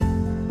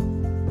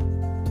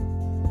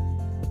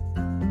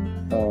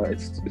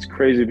it's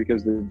crazy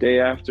because the day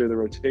after the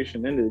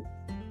rotation ended,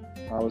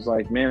 I was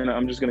like, man,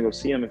 I'm just gonna go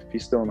see him if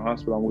he's still in the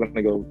hospital. I'm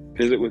gonna go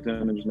visit with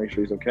him and just make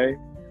sure he's okay.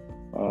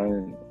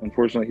 And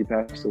unfortunately, he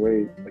passed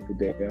away like the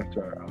day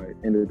after I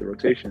ended the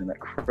rotation, and that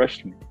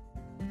crushed me.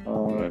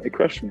 It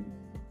crushed me.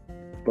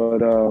 But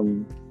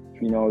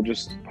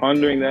just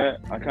pondering that,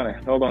 I kind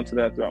of held on to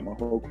that throughout my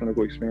whole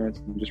clinical experience,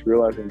 and just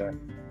realizing that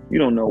you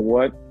don't know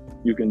what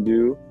you can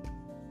do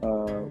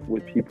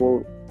with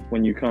people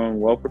when you come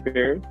well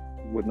prepared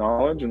with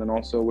knowledge, and then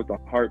also with a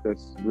heart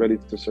that's ready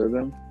to serve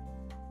them.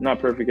 Not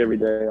perfect every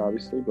day,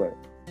 obviously, but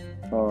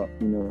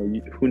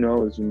who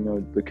knows?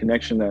 The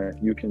connection that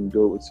you can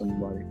build with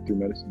somebody through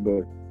medicine.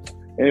 But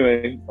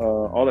anyway,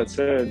 all that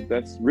said,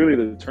 that's really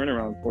the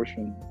turnaround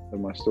portion of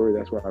my story.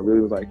 That's where I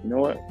really was like, you know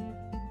what?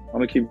 I'm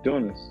gonna keep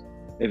doing this.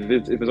 If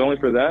it's only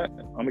for that,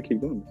 I'm gonna keep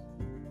doing this.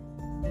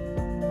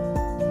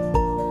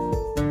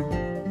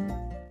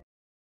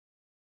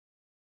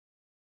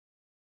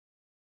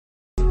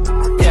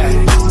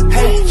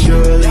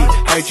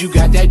 Heard you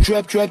got that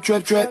drip, drip,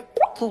 drip, drip.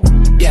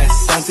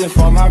 Yes, something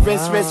for my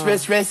wrist.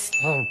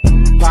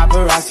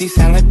 Paparazzi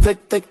sound like flick,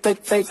 flick, flick,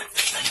 flick.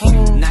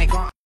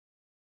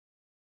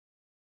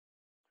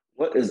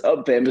 What is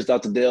up, fam? It's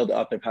Dr. Dale, the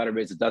author of How to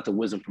Raise a Doctor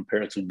Wisdom from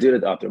Parents Who Did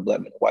It, the author of Black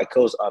Men and White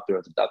Coats, author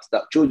of the Dr.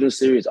 Doc Children's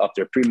series,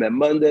 author of Pre-Med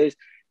Mondays,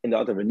 and the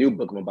author of a new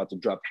book I'm about to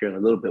drop here in a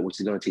little bit, which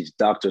is going to teach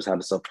doctors how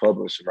to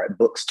self-publish and write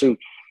books too.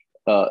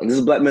 And this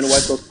is Black Men and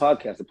White Coats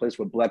podcast, a place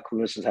where Black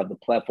clinicians have the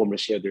platform to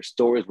share their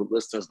stories with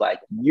listeners like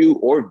you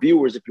or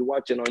viewers if you're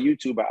watching on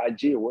YouTube or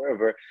IG or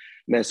wherever.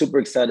 Man, super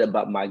excited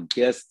about my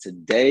guest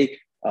today.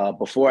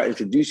 Before I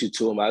introduce you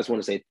to him, I just want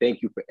to say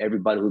thank you for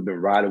everybody who's been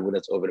riding with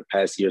us over the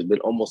past year. It's been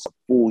almost a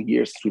full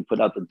year since we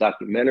put out the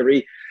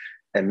documentary.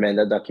 And man,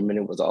 that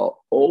documentary was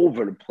all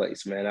over the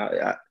place, man.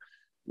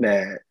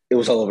 Man, it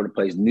was all over the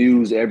place.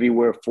 News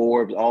everywhere,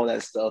 Forbes, all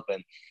that stuff.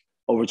 And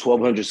over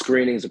 1,200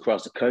 screenings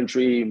across the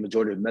country,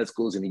 majority of med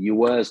schools in the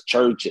U.S.,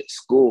 churches,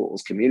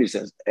 schools, community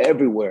centers,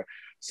 everywhere.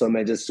 So,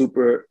 man, just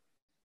super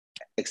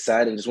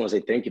excited. Just want to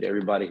say thank you to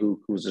everybody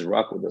who's just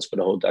rocking with us for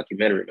the whole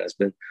documentary. Man, it's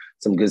been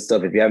some good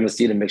stuff. If you haven't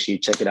seen it, make sure you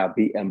check it out,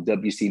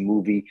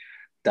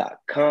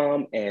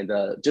 bmwcmovie.com, and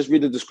just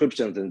read the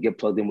descriptions and get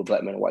plugged in with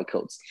Black Men and White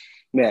Coats.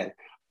 Man,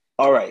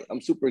 all right,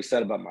 I'm super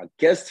excited about my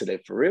guest today,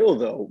 for real,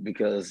 though,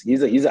 because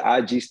he's an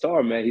IG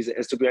star, man. He's an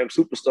Instagram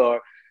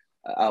superstar.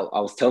 I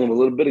was telling him a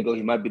little bit ago,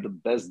 he might be the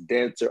best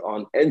dancer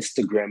on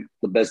Instagram,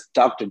 the best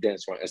doctor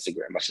dancer on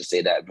Instagram. I should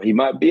say that, but he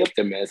might be up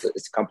there, man. It's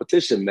a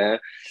competition, man.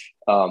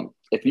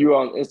 If you're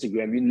on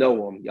Instagram, you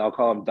know him. Y'all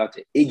call him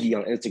Dr. Iggy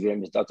on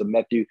Instagram. It's Dr.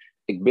 Matthew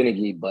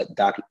Igbeneghu, but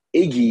Dr.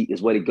 Iggy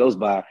is what he goes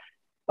by.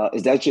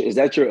 Is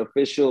that your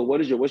official?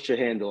 What's your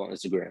handle on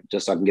Instagram?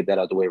 Just so I can get that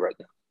out of the way right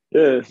now.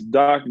 Yeah, it's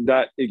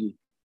doc.iggy.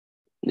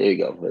 There you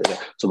go.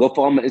 So go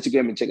follow him on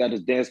Instagram and check out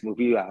his dance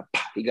movie.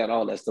 He got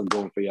all that stuff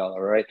going for y'all.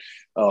 All right.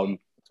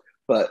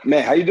 But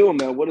man, how you doing,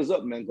 man? What is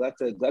up, man? Glad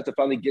to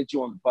finally get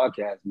you on the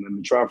podcast, man. I've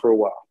been trying for a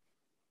while.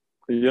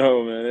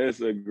 Yo, man,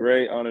 it's a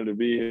great honor to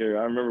be here.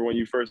 I remember when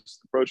you first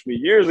approached me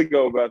years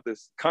ago about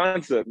this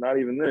concept, not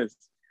even this,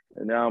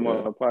 and now I'm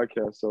on a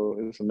podcast. So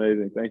it's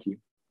amazing. Thank you.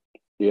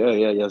 Yeah.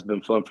 It's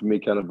been fun for me,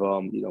 kind of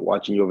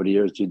watching you over the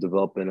years, you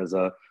developing as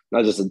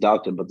not just a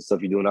doctor, but the stuff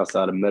you're doing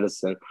outside of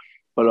medicine.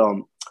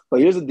 But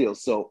here's the deal.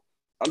 So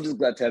I'm just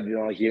glad to have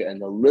you on here, and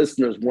the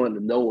listeners want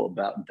to know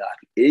about Doc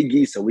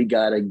Iggy, so we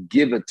gotta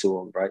give it to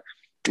him, right?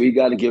 We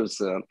gotta give it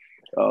to him.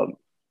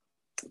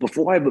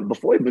 Before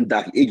even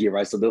Doc Iggy,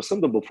 right? So there was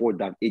something before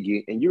Doc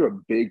Iggy, and you're a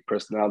big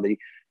personality.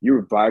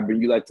 You're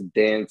vibrant. You like to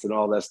dance and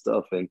all that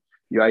stuff, and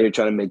you're out here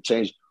trying to make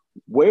change.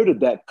 Where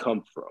did that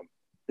come from?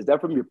 Is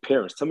that from your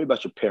parents? Tell me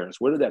about your parents.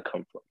 Where did that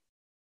come from?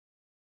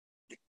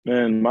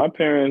 Man, my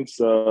parents,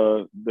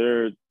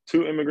 they're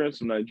two immigrants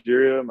from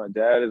Nigeria. My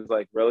dad is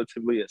like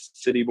relatively a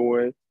city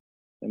boy,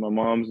 and my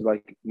mom's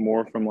like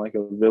more from like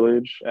a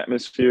village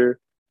atmosphere.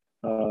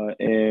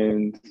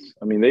 And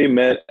I mean, they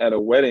met at a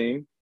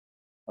wedding.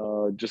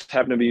 Just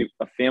happened to be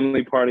a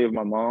family party of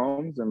my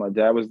mom's, and my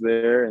dad was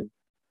there and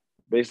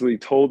basically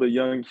told a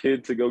young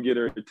kid to go get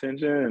her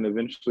attention, and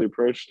eventually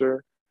approached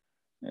her,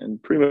 and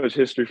pretty much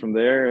history from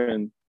there.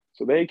 And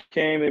so they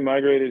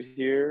migrated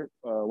here,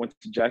 went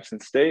to Jackson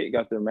State,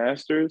 got their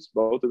master's.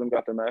 Both of them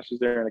got their master's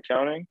there in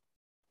accounting.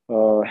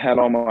 Had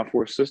all my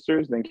four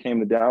sisters, then came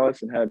to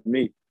Dallas and had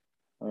me,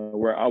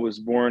 where I was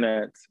born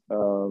at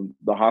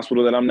the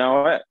hospital that I'm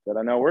now at, that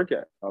I now work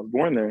at. I was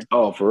born there.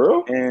 Oh, for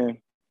real? And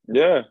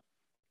yeah.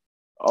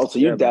 Oh, so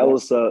you're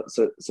Dallas. So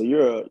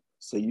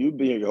you've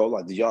been here your whole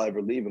life. Did y'all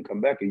ever leave and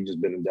come back, or you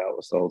just been in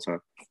Dallas the whole time?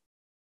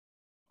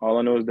 All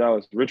I know is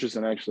Dallas.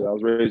 Richardson, actually. I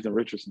was raised in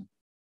Richardson.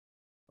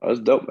 Oh, that's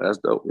dope, man. That's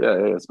dope. Yeah,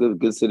 it's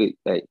good city.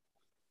 Hey,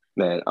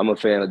 man, I'm a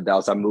fan of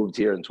Dallas. I moved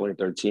here in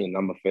 2013.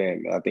 I'm a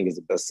fan, man. I think it's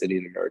the best city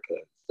in America.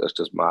 That's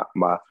just my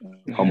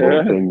humble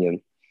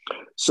opinion.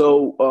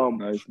 So,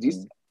 nice.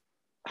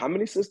 how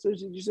many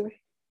sisters did you say?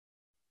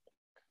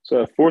 So I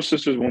have four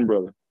sisters, one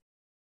brother.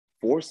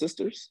 Four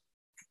sisters?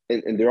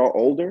 And they're all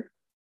older?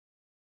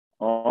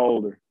 All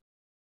older.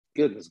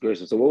 Goodness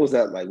gracious. So what was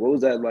that like? What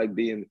was that like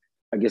being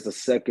I guess, the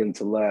second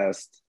to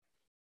last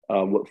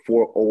with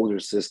 4 older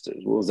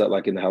sisters. What was that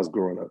like in the house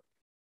growing up?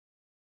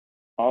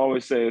 I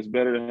always say it's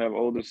better to have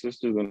older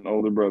sisters than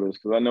older brothers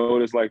because I know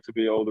what it's like to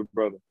be an older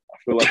brother. I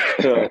feel like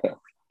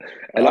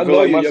And I I feel know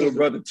like your my younger sister.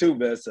 brother too,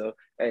 man. So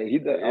hey,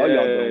 all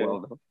y'all doing Yeah,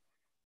 well though.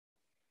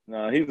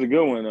 nah, he's a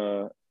good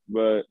one.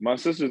 But my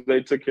sisters,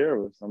 they took care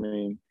of us. I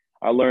mean,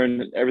 I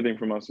learned everything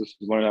from my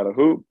sisters. Learned how to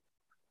hoop.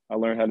 I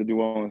learned how to do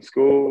well in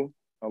school.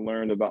 I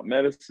learned about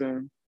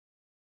medicine.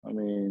 I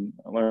mean,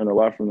 I learned a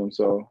lot from them.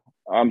 So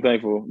I'm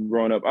thankful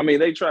growing up. I mean,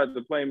 they tried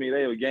to play me.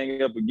 They were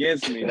ganging up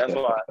against me. That's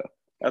why.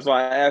 That's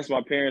why I asked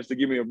my parents to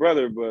give me a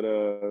brother. But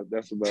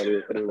that's about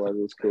it. Otherwise,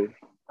 it was cool.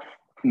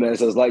 Man,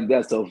 so it's like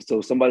that. So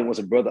if somebody wants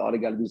a brother, all they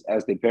gotta do is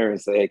ask their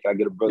parents, say, "Hey, can I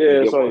get a brother?" They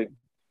Yeah. get So one.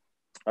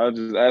 I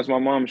just asked my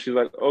mom. She's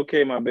like,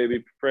 "Okay, my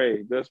baby,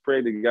 pray. Just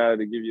pray to God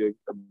to give you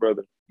a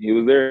brother." He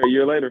was there a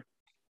year later.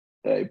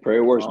 Hey,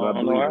 prayer works, man. I I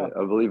don't know believe in how. it.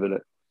 I believe in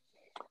it.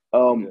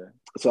 Um, Yeah.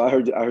 so I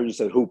heard you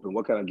say hooping.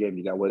 What kind of game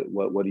you got?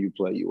 What do you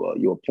play?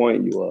 You a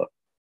point? You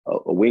a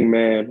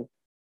wingman?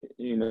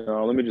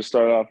 Let me just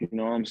start off.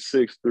 I'm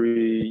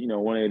 6'3",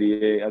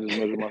 188. I just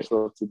measured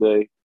myself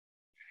today.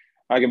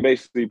 I can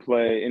basically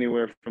play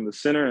anywhere from the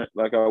center,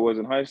 like I was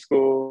in high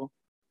school,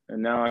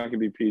 and now I can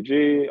be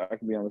PG. I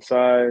can be on the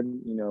side.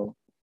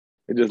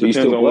 It just Do you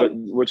depends still on play?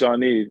 what y'all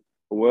need.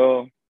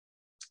 Well,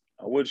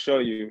 I would show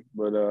you,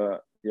 but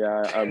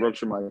yeah, I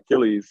ruptured my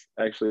Achilles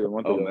actually a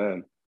month Oh ago.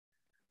 man.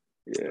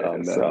 Oh Yeah,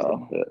 man.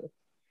 so Yeah.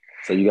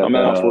 So you got I'm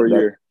that out for a that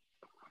year.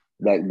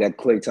 that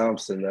Clay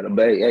Thompson. That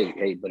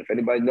hey. But if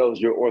anybody knows,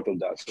 you're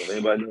orthodox. So if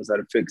anybody knows how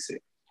to fix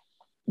it,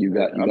 you Yeah,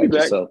 got you I'll be got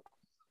back. yourself.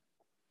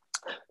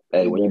 I'll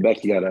Hey, be when you're back.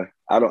 back, you gotta.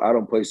 I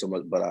don't play so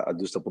much, but I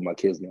do stuff with my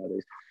kids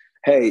nowadays.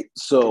 Hey,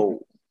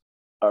 so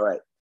all right,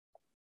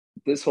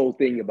 this whole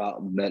thing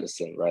about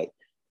medicine, right?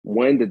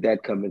 When did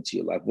that come into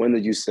your life? When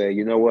did you say,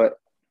 you know what,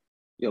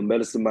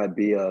 medicine might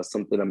be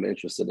something I'm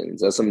interested in?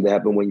 Is that something that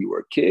happened when you were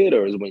a kid,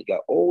 or is it when you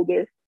got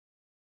older?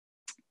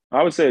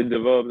 I would say it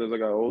developed as I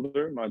got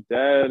older. My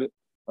dad,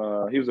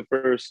 he was the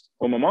first.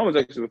 Well, my mom was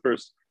actually the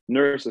first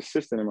nurse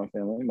assistant in my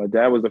family. My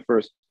dad was the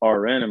first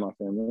RN in my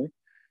family,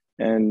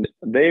 and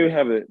they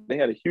had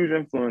a huge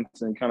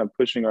influence in kind of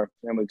pushing our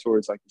family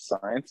towards like the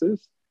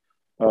sciences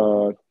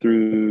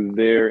through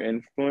their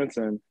influence.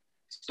 And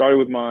started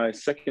with my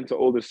second to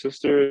oldest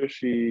sister.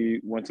 She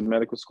went to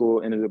medical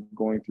school, ended up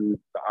going through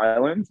the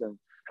islands, and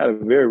had a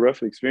very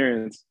rough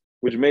experience,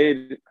 which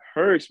made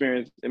her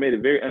experience, it made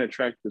it very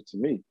unattractive to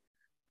me.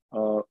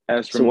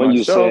 As for So when you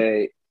myself,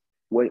 say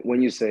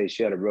when you say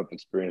she had a rough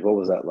experience, what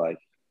was that like?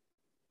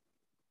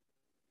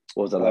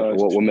 What was that like? uh,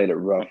 What made it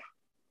rough?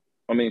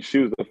 I mean, she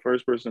was the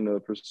first person to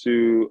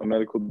pursue a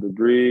medical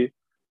degree,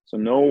 so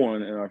no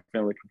one in our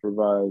family could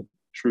provide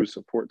true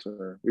support to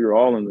her. We were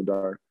all in the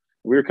dark.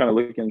 We were kind of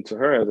looking to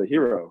her as a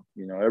hero.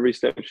 Every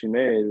step she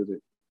made,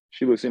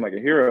 she would seem like a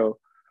hero.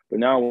 But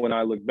now, when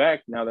I look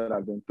back, now that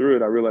I've been through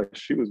it, I realize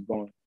she was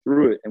going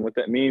through it, and what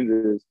that means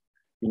is,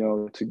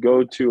 to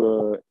go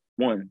to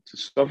to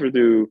suffer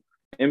through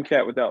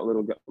MCAT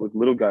with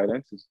little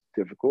guidance is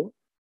difficult.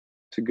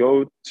 To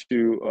go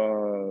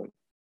to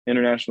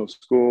international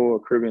school, a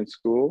Caribbean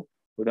school,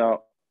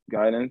 without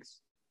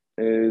guidance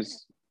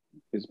is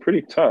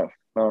pretty tough.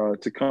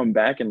 To come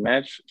back and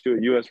match to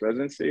a U.S.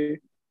 residency,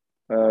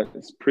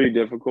 it's pretty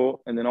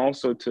difficult. And then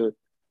also to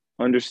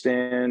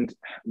understand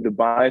the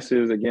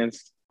biases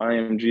against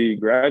IMG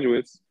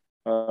graduates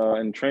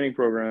and training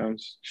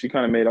programs. She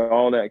kind of made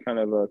all that kind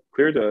of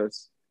clear to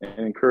us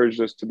and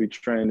encouraged us to be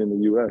trained in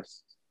the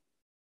U.S.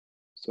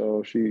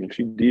 So she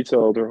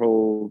detailed her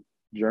whole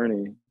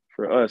journey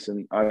for us,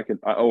 and I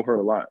owe her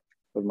a lot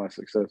of my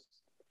success.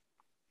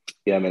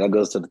 Yeah, I mean that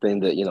goes to the thing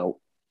that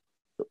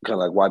kind of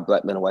like why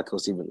Black men and white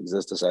coats even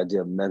exist. This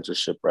idea of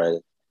mentorship, right?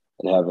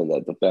 And having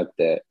that the fact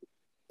that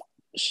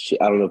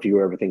I don't know if you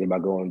were ever thinking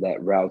about going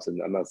that route,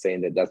 and I'm not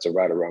saying that that's a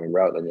right or wrong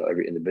route. I know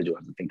every individual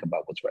has to think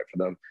about what's right for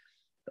them,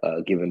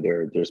 given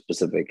their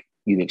specific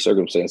unique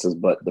circumstances.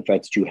 But the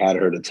fact that you had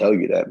her to tell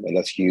you that, man,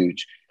 that's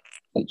huge.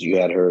 That you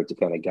had her to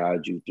kind of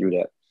guide you through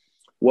that.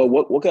 Well,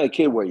 what kind of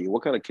kid were you?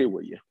 What kind of kid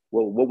were you?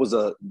 Well, what was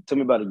tell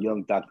me about a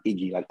young Doc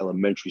Iggy, like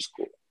elementary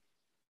school.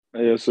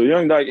 Yeah, so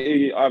young Doc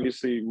Iggy,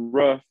 obviously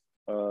rough.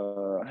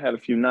 I had a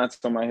few knots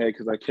on my head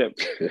because I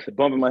kept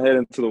bumping my head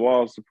into the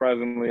wall.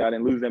 Surprisingly, I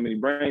didn't lose that many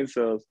brain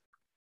cells.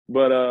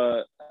 But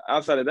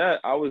outside of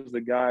that, I was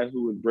the guy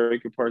who would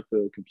break apart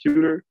the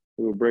computer,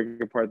 who would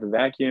break apart the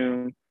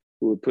vacuum,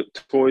 who would put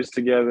toys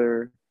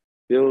together,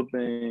 build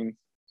things.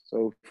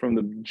 So from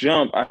the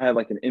jump, I had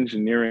like an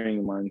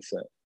engineering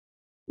mindset.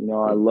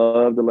 I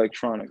loved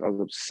electronics. I was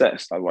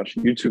obsessed. I watched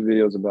YouTube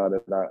videos about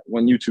it.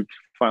 When YouTube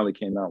finally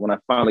came out, when I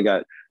finally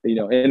got,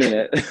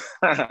 internet,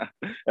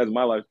 that's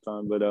my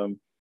lifetime. But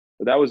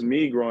that was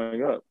me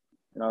growing up,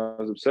 and I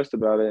was obsessed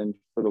about it. And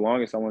for the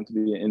longest, I wanted to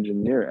be an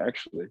engineer,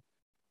 actually.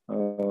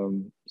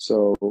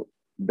 So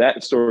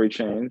that story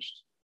changed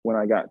when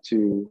I got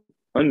to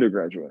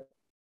undergraduate,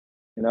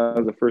 and that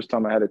was the first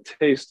time I had a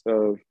taste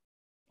of,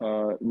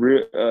 I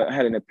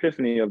had an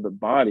epiphany of the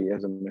body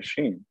as a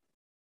machine.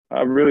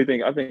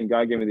 I think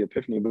God gave me the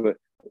epiphany, but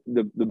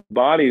the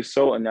body is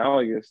so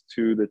analogous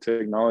to the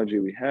technology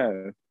we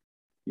have.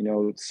 You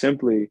know,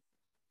 simply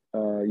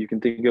you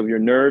can think of your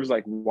nerves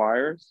like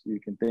wires. You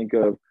can think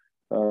of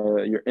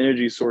your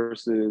energy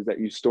sources that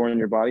you store in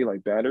your body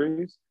like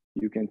batteries.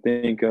 You can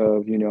think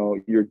of, you know,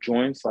 your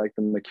joints like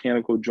the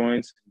mechanical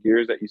joints,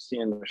 gears that you see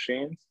in the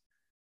machines.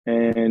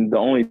 And the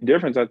only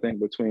difference I think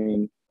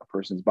between a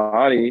person's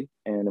body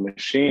and a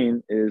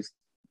machine is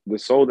the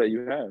soul that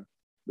you have,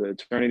 the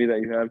eternity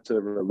that you have to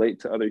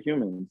relate to other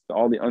humans,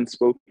 all the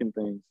unspoken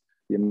things,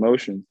 the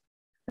emotions.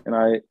 And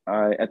I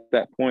at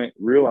that point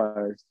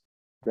realized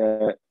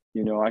that,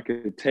 you know, I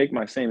could take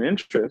my same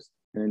interest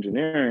in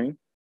engineering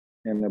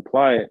and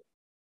apply it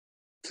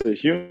to the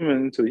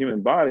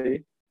human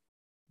body,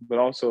 but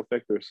also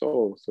affect their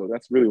soul. So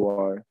that's really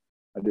why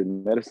I did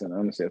medicine,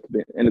 honestly, at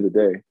the end of the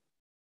day.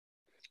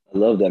 I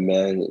love that,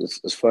 man.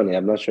 It's funny.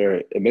 I'm not sure.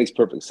 It makes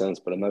perfect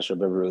sense, but I'm not sure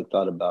I've ever really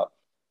thought about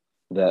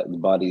that. The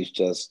body is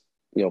just,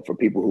 you know, for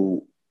people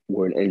who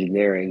were in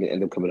engineering and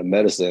end up coming to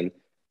medicine,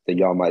 that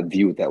y'all might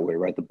view it that way,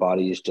 right? The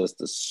body is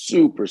just a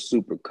super,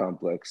 super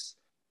complex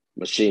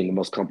machine, the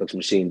most complex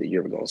machine that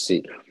you're ever going to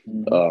see.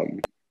 Mm-hmm.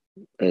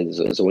 And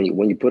so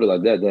when you put it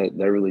like that,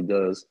 that really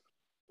does,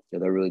 yeah,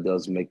 that really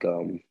does make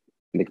a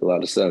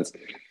lot of sense.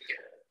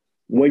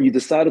 When you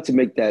decided to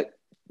make that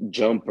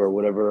jump or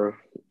whatever,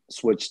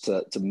 switch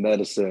to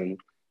medicine,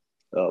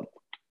 uh,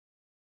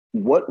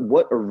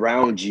 what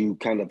around you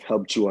kind of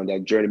helped you on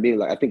that journey? Being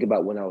like, I think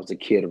about when I was a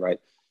kid, right?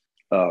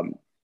 Um,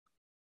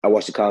 I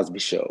watched the Cosby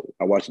Show.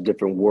 I watched A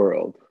Different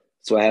World.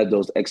 So I had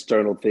those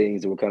external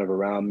things that were kind of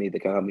around me that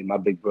kind of helped me. My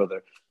big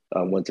brother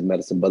went to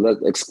medicine, but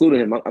excluding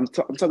him, I'm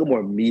talking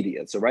more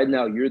media. So right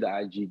now you're the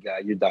IG guy,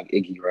 you're Doc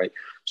Iggy, right?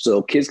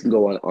 So kids can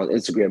go on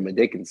Instagram and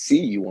they can see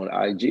you on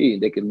IG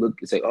and they can look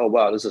and say, oh,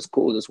 wow, this is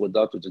cool. This is what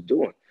doctors are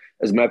doing.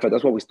 As a matter of fact,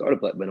 that's why we started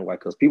Black Men in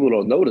White Coats. People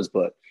don't notice,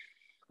 but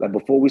like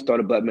before we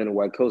started Black Men in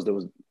White Coats, there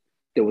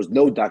was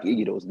no Doc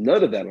Iggy. There was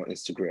none of that on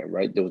Instagram,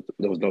 right? There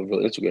was no real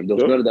Instagram. There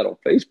was none of that on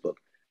Facebook.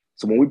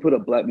 So when we put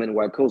up Black Men in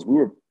White Coats,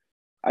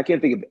 I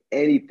can't think of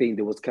anything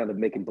that was kind of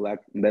making Black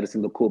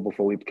medicine look cool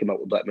before we came out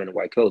with Black Men in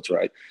White Coats,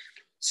 right?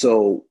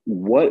 So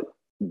what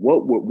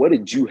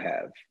did you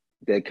have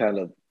that kind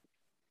of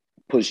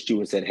pushed you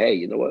and said, hey,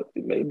 you know what,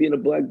 maybe being a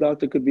Black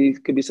doctor could be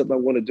something I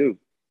want to do?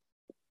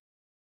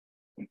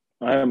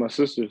 I had my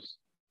sisters.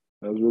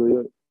 That was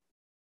really it.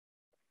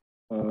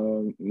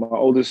 My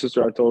oldest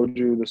sister, I told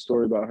you the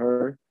story about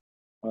her.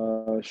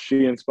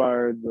 She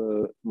inspired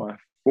my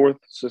fourth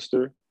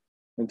sister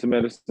into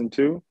medicine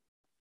too.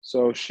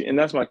 So and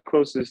that's my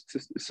closest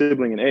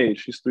sibling in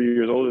age. She's 3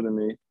 years older than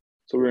me.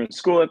 So we were in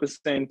school at the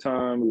same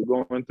time. We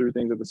were going through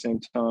things at the same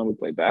time. We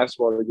played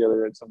basketball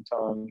together at some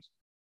times.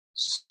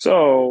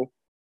 So,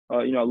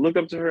 you know, I looked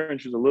up to her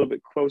and she was a little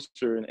bit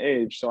closer in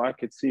age. So I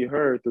could see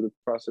her through the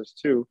process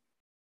too.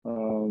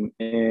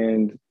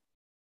 And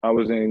I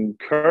was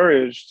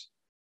encouraged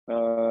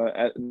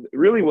at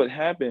really what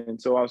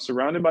happened. So I was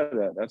surrounded by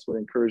that. That's what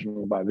encouraged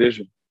me, by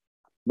vision.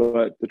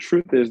 But the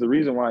truth is, the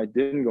reason why I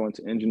didn't go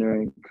into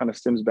engineering kind of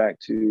stems back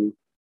to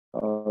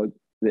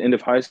the end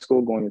of high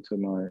school, going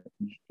into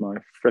my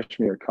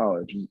freshman year of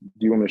college. Do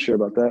you want me to share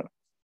about that?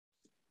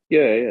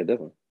 Yeah,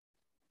 definitely.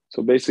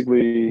 So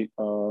basically,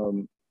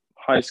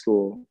 high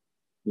school,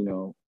 you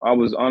know, I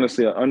was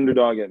honestly an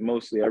underdog at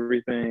mostly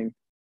everything.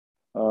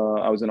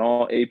 I was in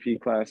all AP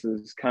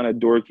classes, kind of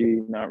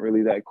dorky, not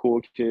really that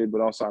cool kid,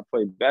 but also I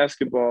played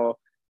basketball.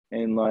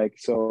 And like,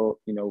 so,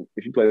 you know,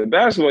 if you play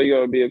basketball, you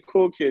gotta be a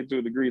cool kid to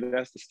a degree.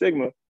 That's the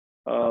stigma.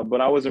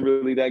 But I wasn't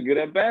really that good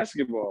at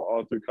basketball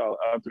all through college,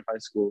 all through high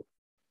school.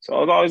 So I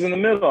was always in the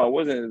middle. I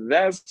wasn't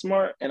that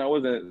smart and I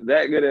wasn't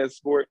that good at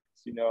sports.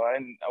 You know, I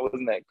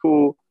wasn't that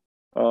cool.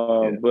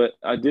 But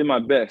I did my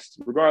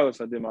best. Regardless,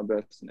 I did my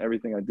best in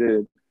everything I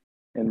did.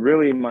 And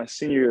really, my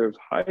senior year of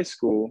high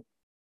school,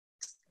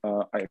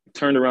 I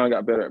turned around,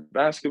 got better at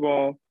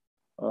basketball.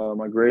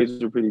 My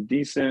grades were pretty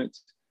decent.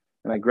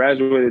 And I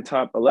graduated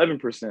top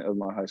 11% of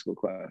my high school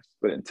class.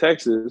 But in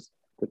Texas,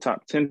 the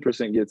top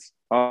 10% gets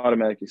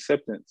automatic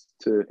acceptance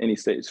to any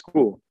state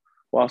school.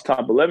 Well, I was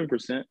top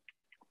 11%,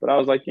 but I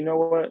was like, you know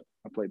what?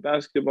 I play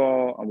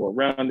basketball. I'm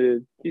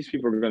well-rounded. These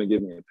people are going to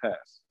give me a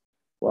pass.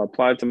 Well, I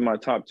applied to my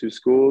top two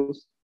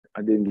schools.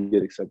 I didn't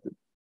get accepted.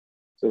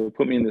 So it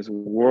put me in this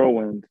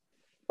whirlwind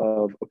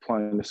of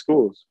applying to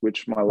schools,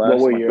 which my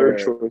third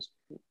choice.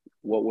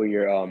 What were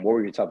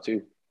your top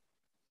two?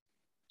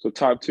 So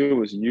top two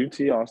was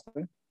UT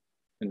Austin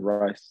and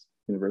Rice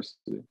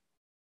University.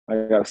 I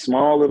got a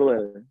small little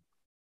letter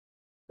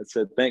that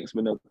said thanks,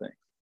 but no thanks.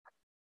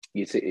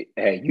 You see,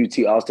 hey,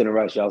 UT Austin and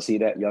Rice, y'all see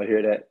that? Y'all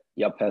hear that?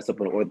 Y'all passed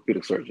up on an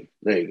orthopedic surgeon.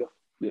 There you go.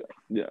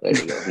 Yeah. There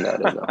you go. Now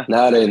they know.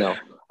 Now they know.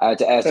 I had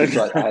to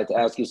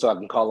ask you so I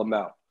can call them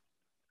out.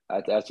 I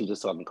had to ask you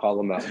just so I can call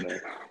them out, man.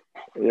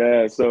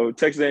 Yeah. So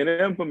Texas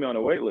A&M put me on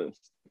a wait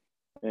list,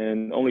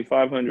 and only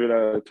 500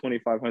 out of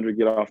 2,500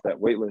 get off that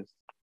wait list.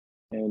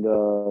 And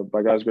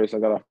by God's grace, I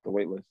got off the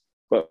wait list.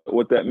 But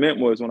what that meant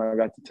was when I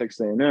got to Texas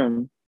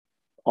A&M,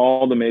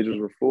 all the majors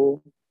were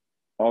full.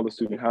 All the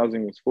student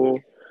housing was full.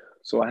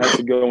 So I had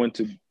to go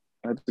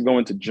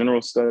into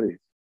general studies.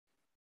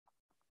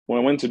 When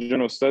I went to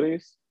general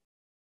studies,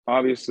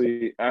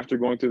 obviously after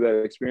going through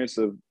that experience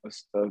of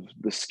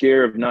the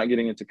scare of not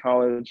getting into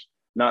college,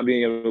 not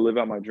being able to live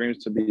out my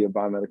dreams to be a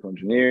biomedical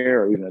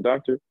engineer or even a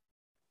doctor,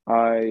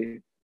 I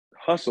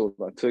hustled.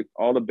 I took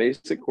all the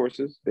basic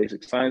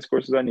science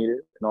courses I needed,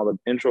 and all the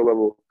intro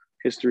level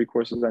history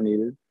courses I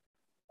needed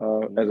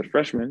as a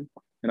freshman.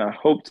 And I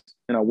hoped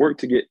and I worked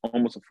to get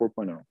almost a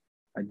 4.0.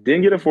 I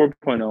didn't get a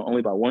 4.0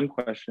 only by one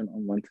question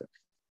on one test.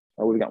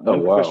 I would have got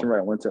one question right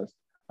on one test.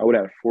 I would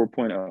have had a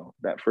 4.0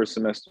 that first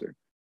semester.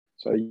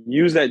 So I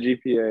used that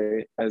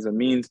GPA as a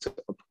means to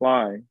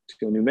apply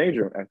to a new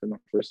major after my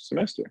first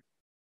semester.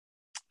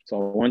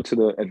 So I went to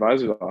the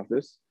advisor's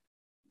office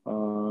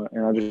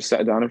and I just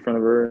sat down in front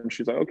of her, and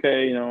she was like,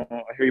 okay, I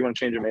hear you want to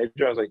change your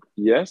major. I was like,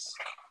 yes,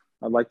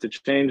 I'd like to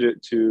change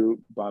it to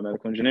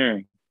biomedical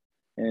engineering.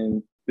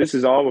 And this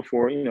is all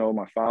before,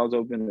 my file's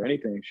open or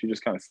anything. She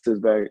just kind of sits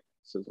back,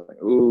 says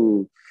like,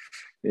 ooh,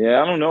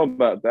 yeah, I don't know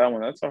about that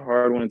one. That's a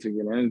hard one to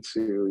get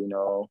into.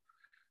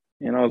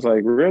 And I was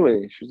like,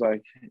 really? She's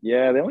like,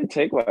 yeah, they only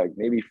take like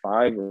maybe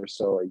 5 or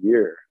so a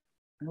year.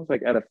 And I was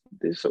like,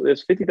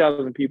 there's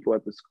 50,000 people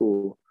at the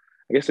school.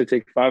 I guess they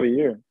take 5 a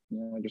year.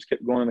 I just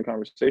kept going in the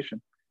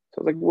conversation.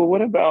 So I was like, well,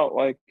 what about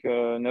like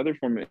another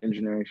form of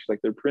engineering? She's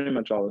like, they're pretty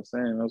much all the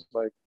same. I was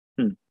like,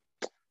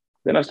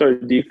 Then I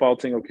started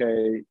defaulting,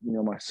 okay,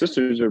 my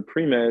sisters are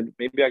pre-med.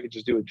 Maybe I could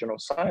just do a general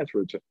science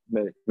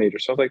major.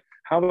 So I was like,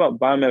 how about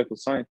biomedical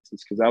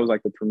sciences? Because that was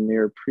like the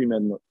premier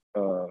pre-med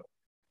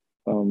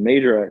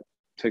major at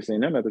Texas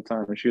A&M at the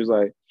time. And she was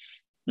like,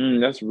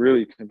 that's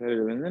really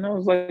competitive. And then I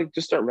was like,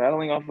 just start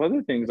rattling off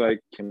other things like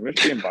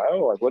chemistry and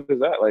bio. Like, what is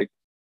that? Like,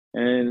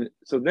 and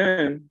so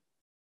then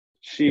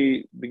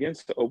she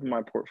begins to open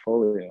my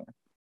portfolio.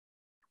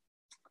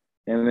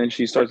 And then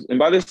she starts, and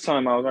by this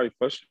time I was already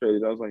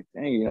frustrated. I was like,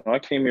 dang, I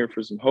came here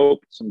for some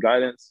hope, some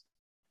guidance.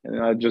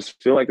 And I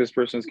just feel like this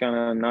person's kind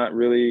of not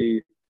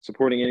really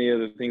supporting any of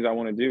the things I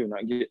want to do,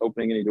 not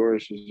opening any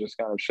doors. She's just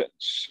kind of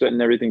shutting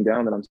everything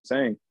down that I'm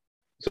saying.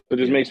 So it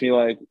just makes me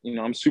like,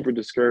 I'm super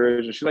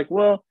discouraged. And she's like,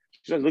 well,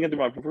 she's like looking through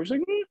my portfolio. She's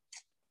like,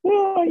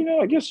 well,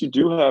 I guess you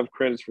do have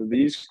credits for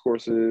these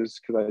courses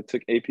because I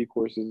took AP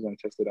courses and I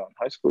tested out in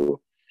high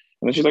school.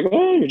 And then she's like,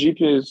 oh, your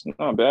GPA is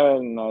not bad.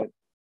 And I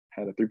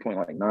had a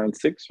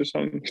 3.96 or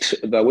something.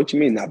 But what you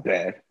mean not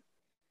bad?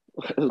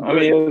 I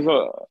mean,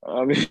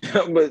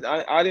 but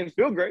I didn't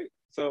feel great.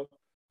 So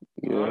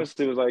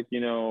honestly, it was like,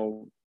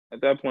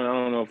 at that point, I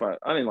don't know if I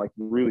didn't like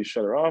really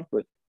shut her off,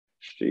 but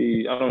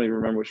I don't even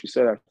remember what she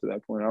said after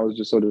that point. I was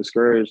just so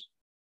discouraged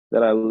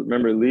that I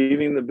remember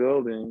leaving the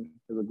building.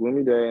 It was a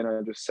gloomy day, and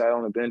I just sat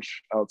on a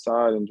bench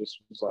outside and just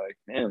was like,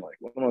 man, like,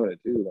 what am I going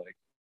to do? Like,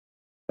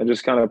 I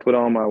just kind of put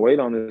all my weight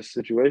on this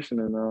situation,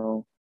 and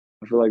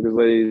I feel like this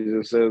lady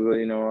just says,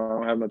 I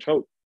don't have much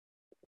hope.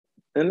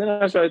 And then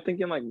I started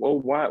thinking, like, well,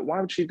 why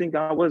would she think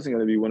I wasn't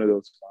going to be one of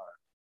those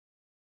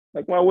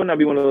 5? Like, why wouldn't I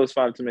be one of those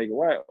 5 to make it?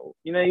 Why?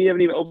 You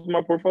haven't even opened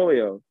my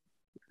portfolio.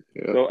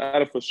 Yeah. So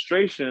out of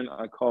frustration,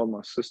 I called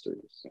my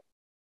sisters.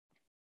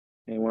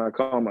 And when I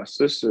called my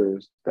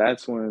sisters,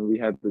 that's when we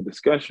had the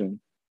discussion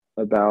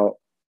about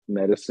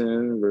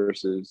medicine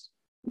versus,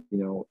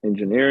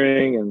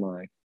 engineering and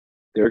like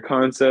their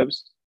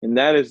concepts. And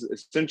that is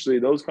essentially,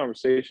 those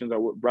conversations are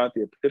what brought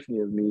the epiphany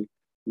of me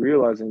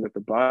realizing that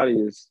the body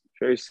is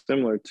very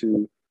similar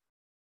to,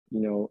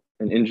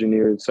 an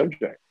engineered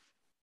subject.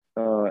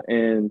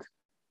 And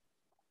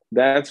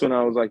that's when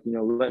I was like,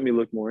 let me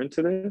look more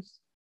into this.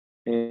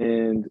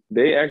 And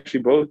they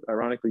actually both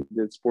ironically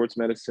did sports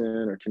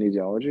medicine or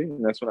kinesiology.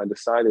 And that's when I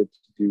decided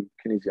to do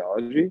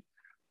kinesiology.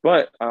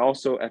 But I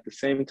also at the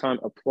same time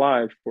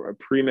applied for a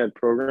pre-med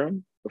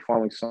program the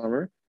following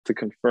summer to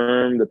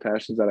confirm the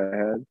passions that I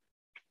had.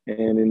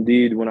 And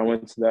indeed, when I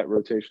went to that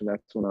rotation,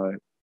 that's when I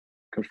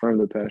confirmed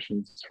the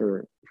passions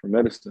for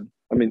medicine.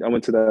 I mean, I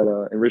went to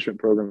that enrichment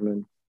program,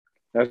 and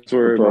that's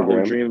where my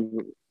whole dream,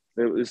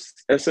 it was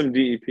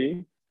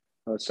SMDEP,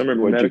 Summer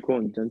Medical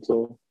and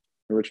Dental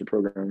Enrichment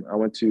Program. I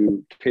went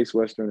to Case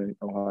Western in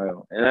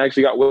Ohio, and I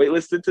actually got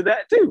waitlisted to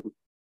that too.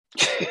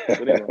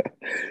 But anyway,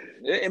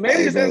 it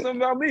maybe it says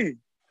something about me.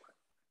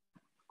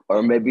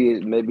 Or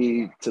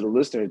maybe to the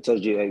listener, it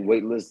tells you, hey,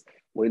 waitlist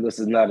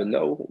is not a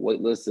no.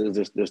 Waitlist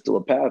is there's still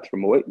a path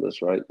from a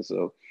waitlist, right?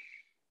 So,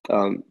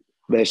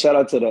 man, shout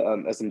out to the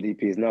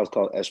SMDPs. Now it's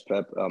called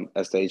SHPEP,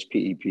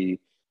 SHPEP.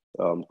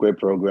 Great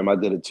program. I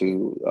did it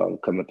too.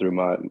 Coming through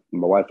my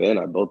wife and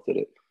I both did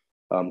it.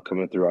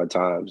 Coming through our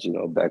times,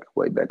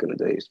 way back in the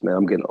days. Man,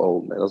 I'm getting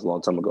old, man. That was a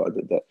long time ago I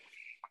did that.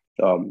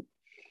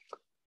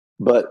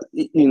 But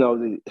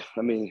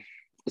I mean,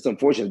 it's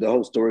unfortunate. The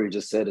whole story you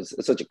just said is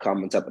such a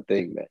common type of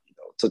thing, man.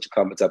 Such a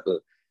common type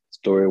of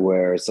story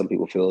where some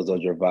people feel as though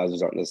your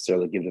advisors aren't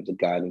necessarily giving them the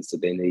guidance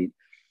that they need.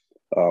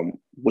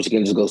 Which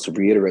again just goes to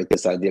reiterate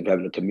this idea of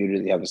having a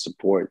community, having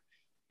support.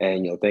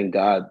 And, thank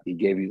God he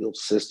gave you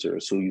those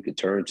sisters who you could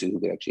turn to, who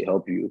could actually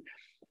help you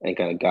and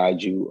kind of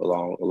guide you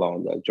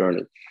along that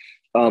journey.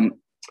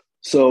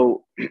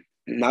 So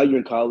now you're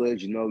in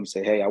college, you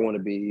say, hey, I want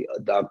to be a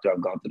doctor.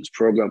 I've gone through this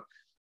program.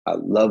 I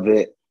love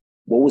it.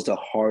 What was the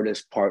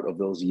hardest part of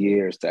those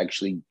years to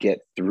actually get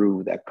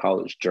through that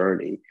college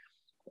journey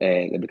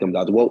and become a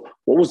doctor? What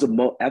was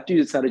the after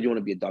you decided you want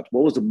to be a doctor,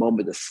 what was the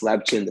moment that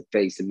slapped you in the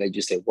face and made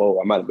you say, whoa,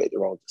 I might have made the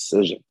wrong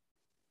decision?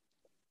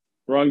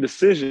 Wrong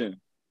decision.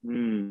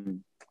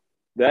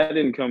 That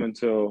didn't come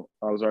until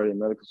I was already in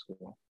medical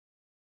school.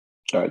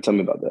 All right, tell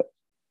me about that.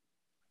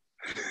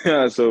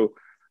 Yeah, so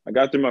I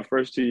got through my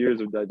first 2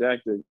 years of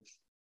didactics,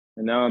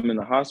 and now I'm in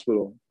the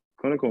hospital,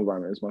 clinical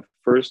environment. It's my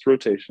first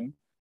rotation,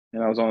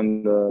 and I was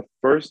on the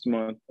first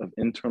month of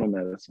internal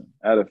medicine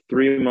out of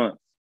 3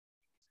 months.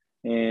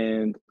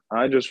 And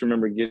I just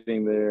remember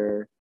getting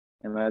there,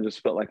 and I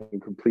just felt like a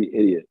complete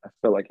idiot. I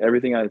felt like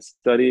everything I had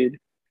studied,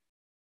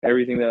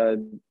 everything that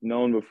I'd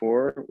known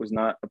before was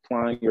not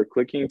applying or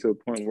clicking to a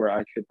point where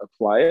I could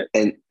apply it.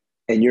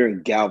 And you're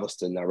in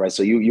Galveston now, right?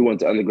 So you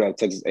went to undergrad at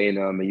Texas A&M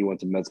and you went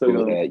to med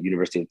school at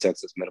University of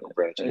Texas Medical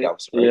Branch in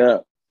Galveston,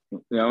 right?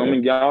 Yeah, I'm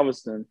in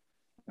Galveston.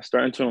 I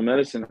started internal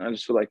medicine. I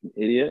just feel like an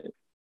idiot.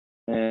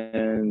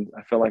 And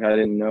I felt like I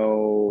didn't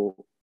know,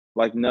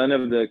 like none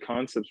of the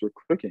concepts were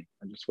clicking.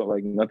 I just felt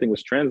like nothing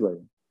was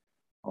translating.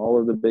 All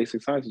of the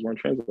basic sciences weren't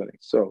translating.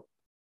 So,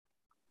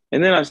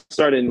 and then I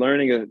started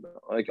learning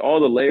like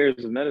all the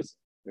layers of medicine.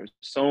 There's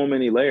so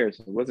many layers.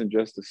 It wasn't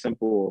just a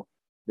simple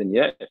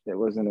vignette. It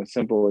wasn't as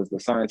simple as the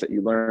science that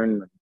you learn,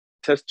 like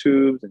test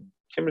tubes and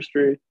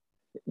chemistry.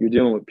 You're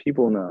dealing with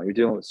people now. You're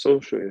dealing with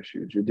social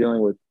issues. You're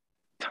dealing with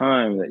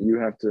time that you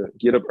have to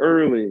get up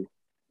early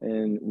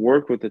and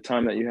work with the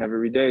time that you have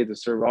every day to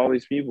serve all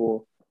these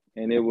people.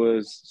 And it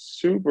was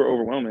super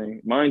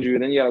overwhelming. Mind you,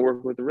 then you got to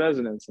work with the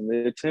residents and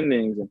the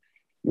attendings and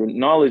your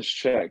knowledge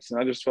checks. And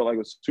I just felt like it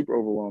was super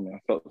overwhelming. I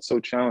felt so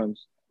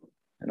challenged.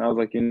 And I was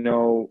like,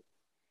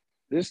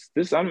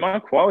 my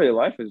quality of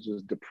life is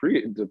just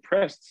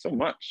depressed so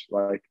much.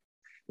 Like,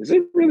 is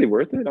it really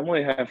worth it? I'm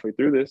only halfway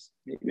through this.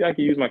 Maybe I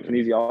could use my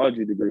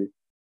kinesiology degree.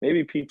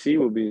 Maybe PT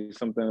will be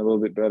something a little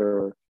bit better,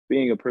 or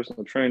being a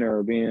personal trainer,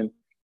 or being,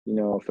 a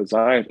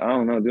physiatrist. I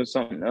don't know, doing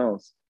something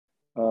else.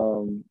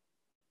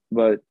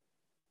 But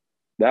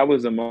that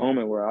was a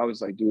moment where I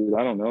was like, dude,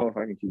 I don't know if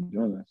I can keep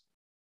doing this.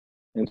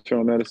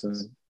 Internal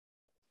medicine.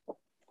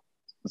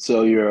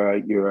 So you're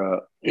a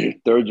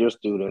third year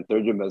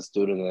med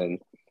student, and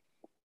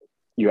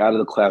you're out of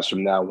the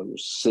classroom now when you're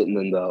sitting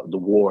in the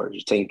ward,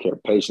 you're taking care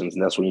of patients,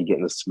 and that's when you're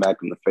getting the smack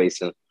in the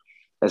face. And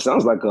it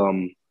sounds like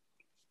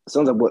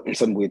what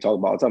something we talk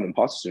about all the time,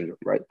 imposter syndrome,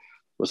 right?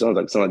 It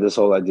sounds like this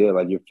whole idea,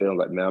 like you're feeling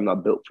like, man, I'm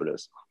not built for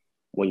this.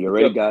 When you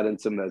already got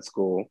into med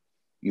school,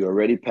 you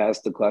already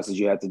passed the classes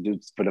you had to do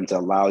for them to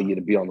allow you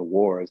to be on the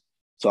wards.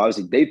 So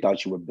obviously they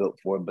thought you were built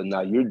for it, but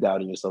now you're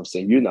doubting yourself,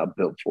 saying you're not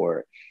built for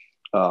it.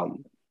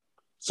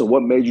 So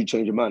what made you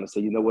change your mind and say,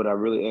 you know what, I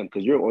really am?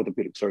 Because you're an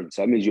orthopedic surgeon,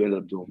 so that means you ended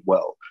up doing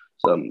well.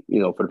 So,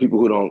 for the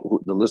people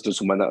the listeners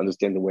who might not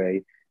understand the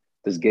way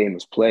this game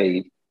is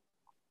played,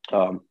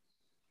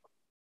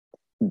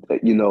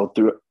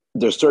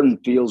 there's certain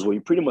fields where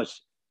you pretty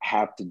much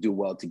have to do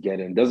well to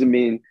get in. Doesn't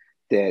mean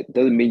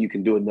you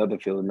can do another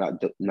field and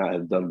not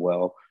have done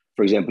well.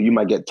 For example, you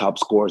might get top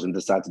scores and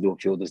decide to do a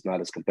field that's not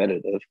as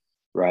competitive,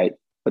 right?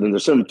 But then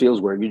there's certain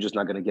fields where you're just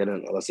not going to get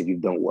in unless if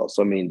you've done well.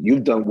 So,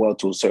 you've done well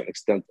to a certain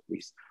extent at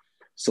least.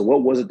 So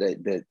what was it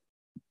that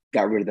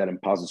got rid of that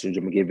imposter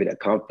syndrome and gave you that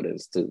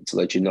confidence to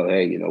let you know,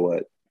 hey, you know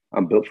what,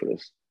 I'm built for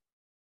this?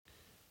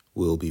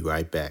 We'll be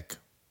right back.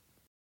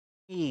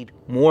 We need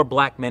more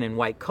black men in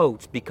white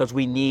coats because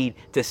we need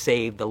to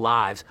save the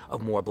lives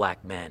of more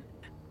black men,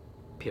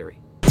 period.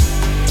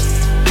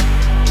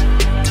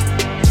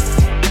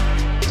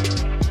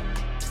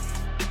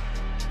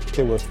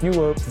 There were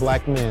fewer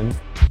black men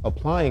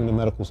applying to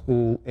medical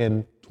school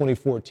in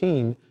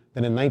 2014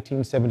 than in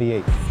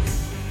 1978.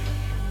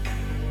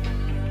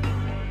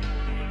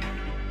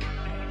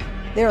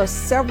 There are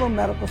several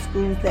medical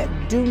schools that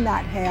do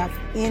not have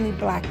any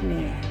black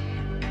men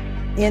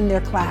in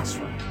their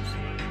classrooms.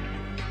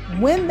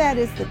 When that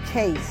is the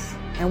case,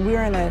 and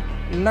we're in a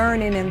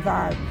learning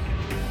environment,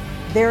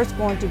 there's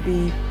going to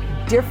be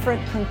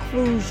different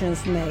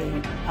conclusions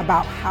made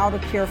about how to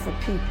care for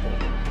people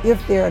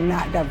if there are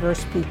not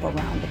diverse people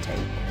around the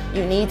table.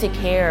 You need to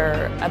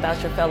care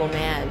about your fellow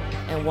man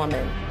and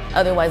woman,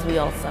 otherwise we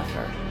all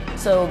suffer.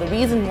 So the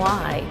reason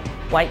why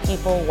white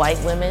people, white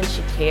women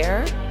should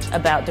care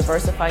about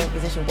diversifying the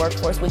physician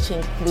workforce, which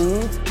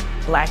includes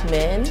black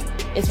men,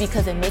 is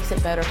because it makes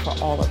it better for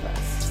all of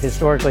us.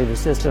 Historically, the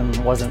system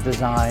wasn't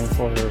designed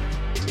for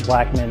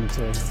black men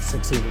to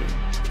succeed.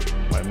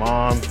 My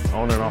mom,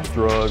 on and off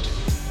drugs,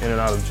 in and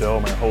out of jail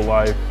my whole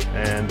life,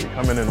 and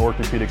becoming an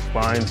orthopedic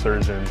spine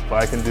surgeon, if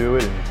I can do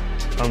it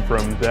and come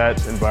from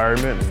that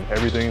environment and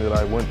everything that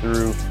I went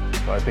through,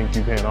 I think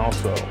you can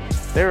also.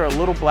 There are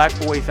little black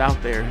boys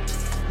out there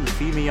who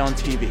see me on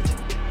TV,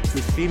 who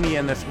see me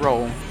in this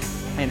role,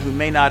 and who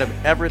may not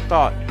have ever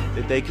thought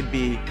that they could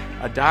be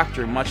a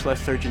doctor, much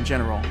less Surgeon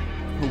General,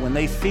 who when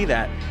they see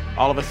that,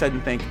 all of a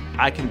sudden think,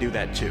 I can do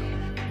that too.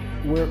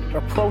 We're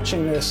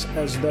approaching this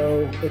as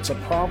though it's a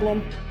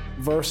problem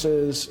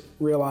versus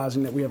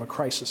realizing that we have a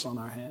crisis on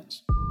our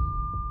hands.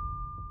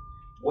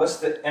 What's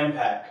the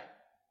impact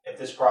if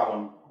this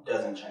problem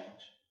doesn't change?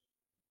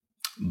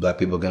 Black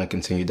people are gonna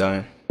continue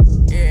dying.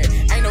 Yeah,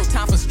 ain't no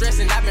time for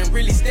stressing, I've been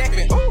really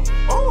stepping. Ooh,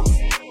 ooh.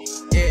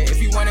 Yeah,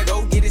 if you wanna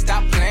go get it,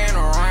 stop playing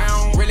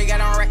around. Really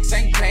got on racks,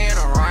 ain't playing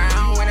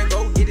around. Wanna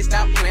go get it,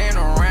 stop playing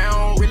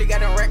around. Really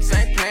got on racks,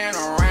 ain't playing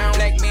around.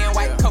 Black man,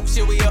 white coat,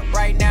 shit, we up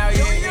right now,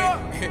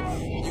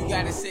 yeah. You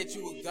gotta set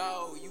you a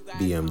goal.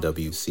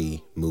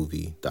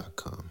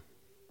 BMWCmovie.com.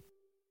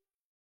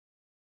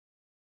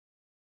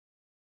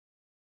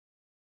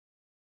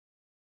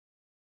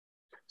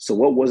 So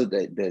what was it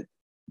that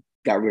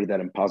got rid of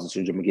that imposter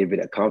syndrome and gave you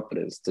that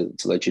confidence to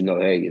let you know,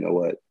 hey, you know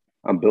what,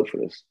 I'm built for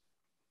this?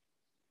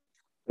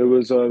 It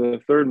was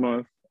the third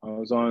month. I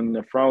was on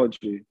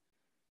nephrology.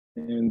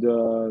 And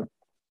there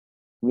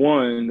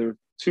were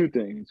two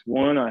things.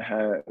 One,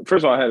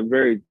 first of all, I had a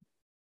very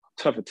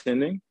tough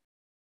attending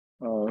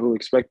who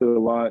expected a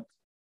lot,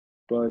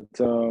 but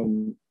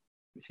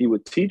he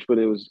would teach, but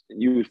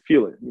you would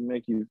feel it. He'd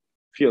make you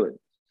feel it.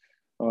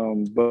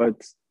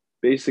 But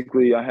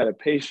basically, I had a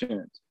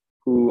patient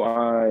who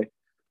it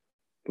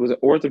was an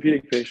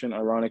orthopedic patient,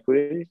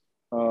 ironically,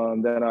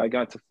 that I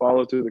got to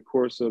follow through the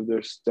course of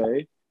their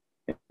stay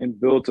and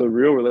built a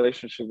real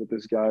relationship with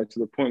this guy to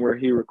the point where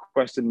he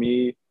requested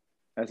me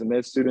as a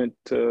med student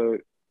to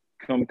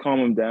come calm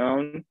him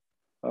down.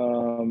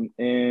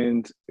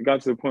 And it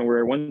got to the point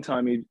where one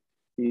time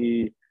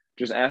he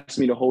just asked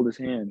me to hold his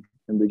hand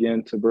and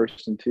began to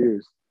burst in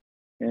tears.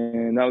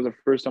 And that was the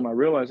first time I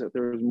realized that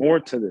there was more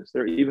to this.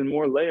 There are even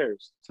more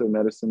layers to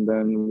medicine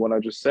than what I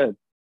just said.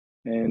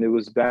 And it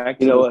was back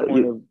to the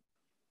point of...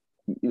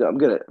 I'm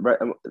gonna, right,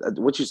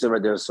 what you said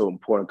right there is so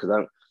important,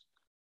 because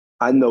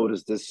I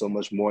notice this so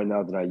much more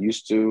now than I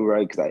used to,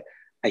 right? Because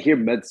I hear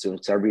med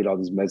students, I read all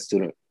these med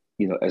student,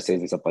 essays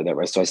and stuff like that,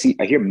 right? So I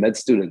hear med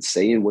students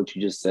saying what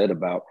you just said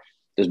about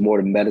there's more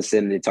to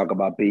medicine, and they talk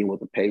about being with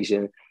the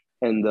patient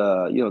and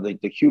the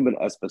human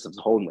aspects of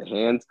holding the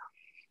hands.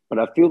 But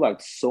I feel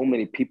like so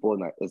many people,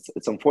 and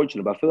it's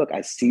unfortunate, but I feel like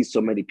I see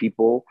so many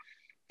people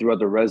throughout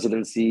the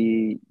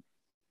residency,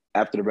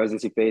 after the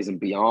residency phase and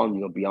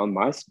beyond, beyond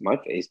my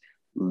phase,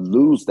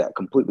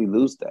 completely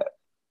lose that,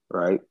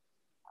 right?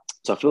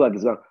 So I feel like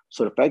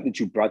so the fact that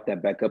you brought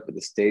that back up at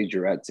the stage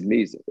you're at, to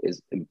me,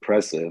 is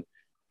impressive.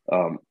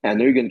 I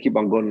know you're going to keep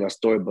on going in that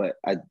story, but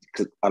I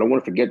don't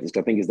want to forget this,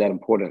 because I think it's that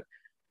important.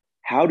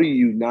 How do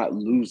you not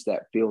lose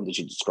that feeling that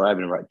you're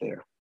describing right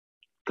there?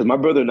 Because my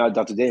brother and I,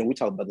 Dr. Dan, we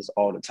talk about this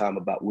all the time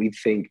about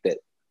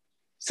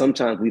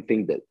sometimes we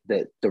think that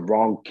the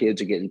wrong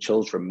kids are getting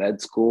chosen for med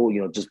school,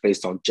 just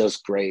based on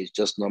just grades,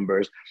 just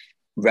numbers,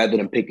 rather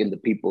than picking the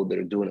people that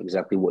are doing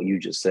exactly what you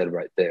just said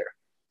right there.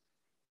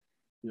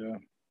 Yeah.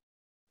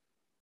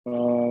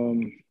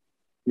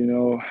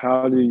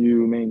 How do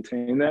you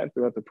maintain that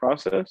throughout the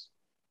process?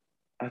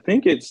 I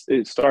think it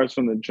starts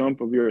from the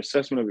jump of your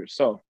assessment of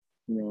yourself.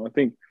 I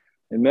think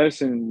in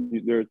medicine,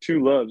 there are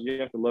two loves.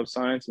 You have to love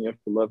science and you have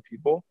to love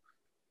people.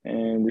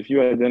 And if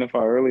you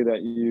identify early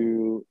that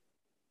you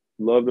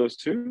love those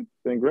two,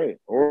 then great.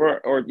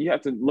 Or you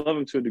have to love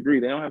them to a degree.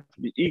 They don't have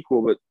to be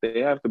equal, but they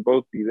have to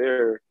both be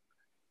there.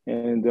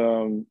 And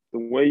the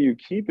way you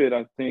keep it,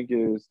 I think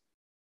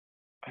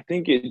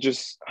it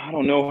just, I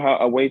don't know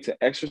a way to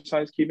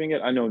exercise keeping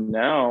it. I know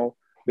now,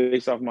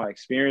 based off my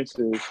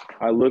experiences,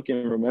 I look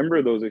and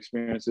remember those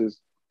experiences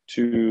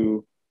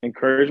to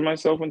encourage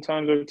myself when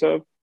times are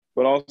tough,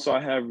 but also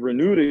I have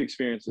renewed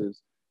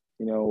experiences.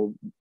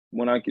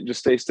 When I could just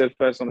stay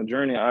steadfast on the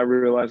journey, I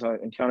realize I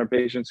encounter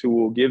patients who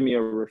will give me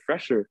a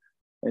refresher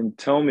and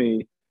tell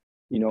me,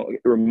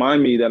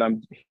 remind me that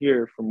I'm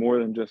here for more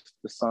than just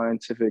the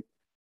scientific,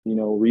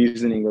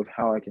 reasoning of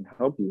how I can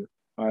help you.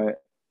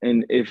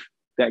 And if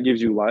that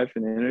gives you life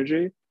and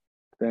energy,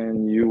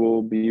 then you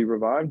will be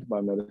revived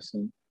by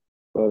medicine.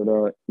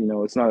 But,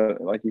 it's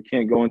not like you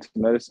can't go into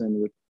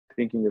medicine with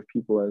thinking of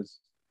people as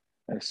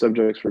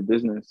subjects for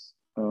business,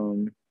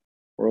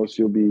 or else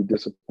you'll be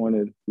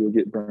disappointed. You'll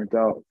get burnt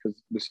out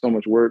because there's so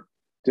much work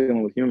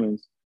dealing with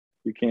humans.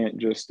 You can't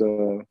just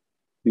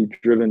be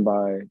driven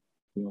by,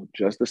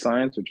 just the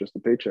science or just the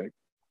paycheck.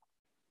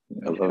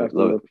 You have to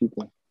love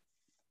people.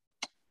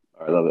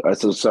 I love it. All right,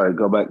 so sorry,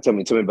 go back. Tell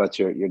me about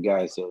your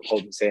guy. So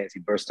holding his hands, he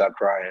burst out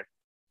crying.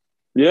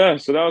 Yeah,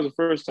 so that was the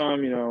first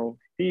time,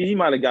 he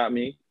might have got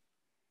me,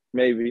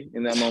 maybe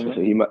in that moment.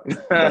 He might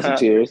got some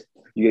tears.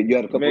 You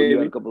had a couple. Maybe. You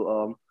had a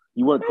couple.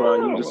 You weren't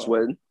crying. You were just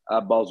sweating.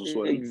 Eyeballs were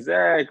sweating.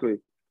 Exactly.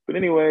 But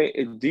anyway,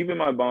 it deepened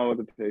my bond with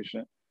the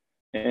patient,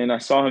 and I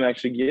saw him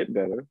actually get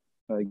better.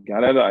 I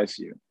got out of the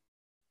ICU,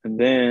 and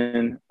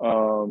then,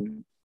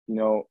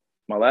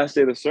 my last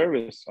day of the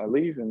service, I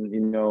leave, and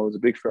it was a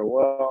big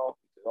farewell.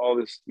 All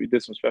this, we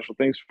did some special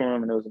things for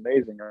him, and it was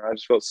amazing. I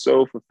just felt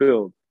so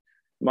fulfilled.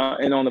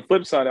 And on the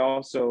flip side, I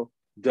also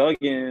dug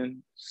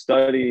in,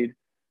 studied,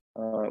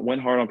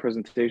 went hard on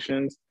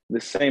presentations.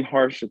 The same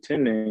harsh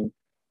attending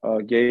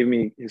gave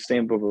me his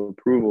stamp of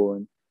approval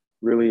and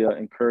really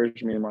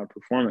encouraged me in my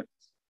performance.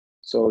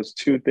 So it's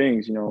two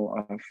things.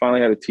 I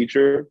finally had a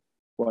teacher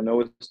who I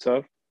know is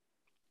tough,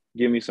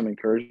 give me some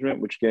encouragement,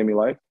 which gave me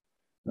life.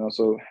 And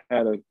also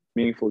had a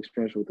meaningful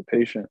experience with the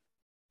patient.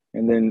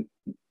 And then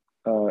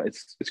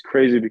it's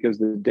crazy because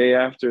the day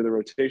after the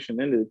rotation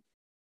ended,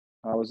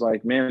 I was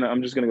like, man,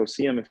 I'm just going to go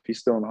see him if he's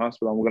still in the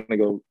hospital. I'm going to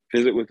go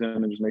visit with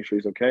him and just make sure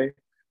he's okay.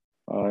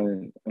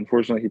 And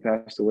unfortunately, he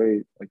passed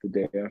away like the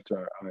day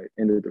after I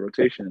ended the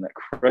rotation, and that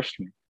crushed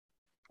me.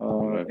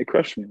 It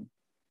crushed me.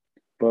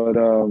 But,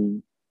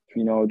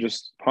 you know,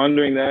 just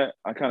pondering that,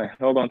 I kind of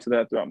held on to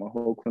that throughout my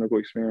whole clinical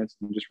experience,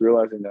 and just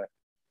realizing that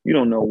you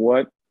don't know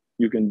what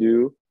you can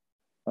do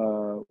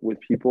with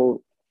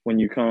people when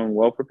you come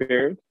well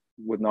prepared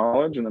with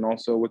knowledge, and then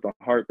also with a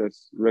heart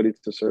that's ready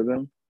to serve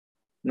them.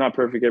 Not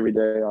perfect every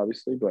day,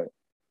 obviously, but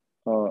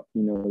you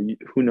know,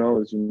 who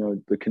knows, you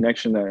know, the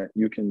connection that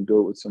you can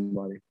build with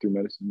somebody through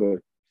medicine. But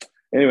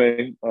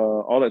anyway,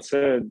 all that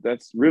said,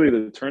 that's really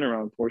the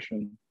turnaround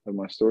portion of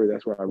my story.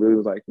 That's where I really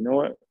was like, you know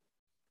what,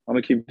 I'm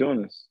gonna keep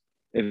doing this.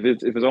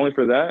 If it's only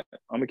for that,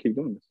 I'm gonna keep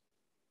doing this.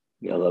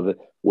 Yeah, I love it.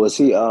 Was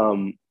he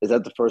is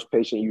that the first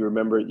patient you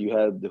remember you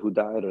had who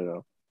died, or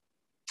no?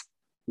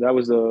 There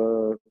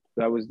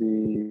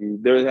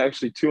was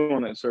actually two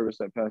on that service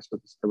that passed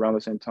around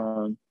the same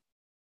time.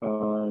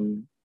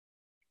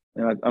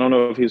 And I don't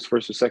know if he was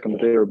first or second,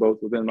 but they were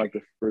both within like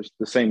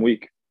the same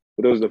week.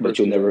 But it was the first.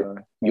 You'll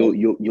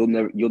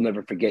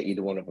never forget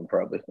either one of them,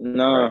 probably.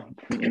 No.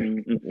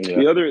 Yeah.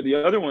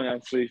 The other one,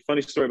 actually,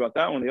 funny story about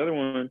that one. The other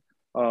one,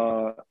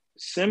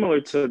 similar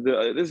to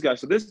this guy.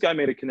 So this guy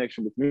made a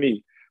connection with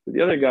me, but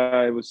the other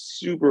guy was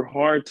super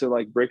hard to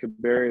like break a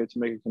barrier to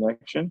make a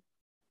connection.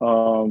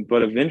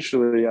 But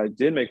eventually, I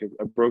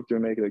broke through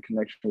and make a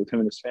connection with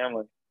him and his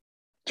family.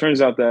 Turns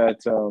out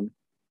that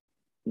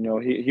you know,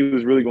 he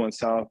was really going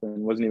south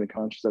and wasn't even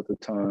conscious at the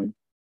time.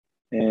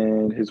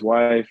 And his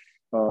wife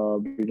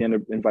began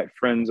to invite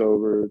friends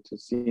over to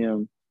see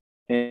him.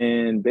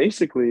 And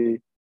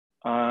basically,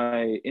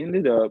 I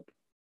ended up,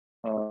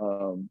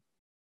 you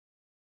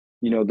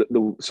know,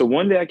 so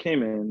one day I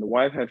came in, the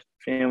wife had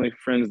family,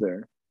 friends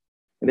there.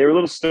 And they were a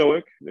little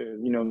stoic,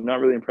 you know, not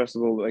really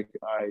impressible. Like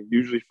I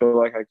usually feel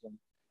like I can,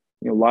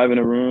 you know, liven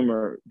a room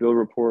or build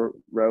rapport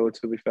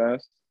relatively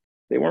fast.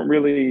 They weren't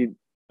really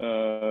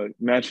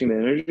matching the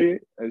energy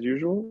as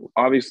usual,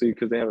 obviously,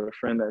 because they have a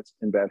friend that's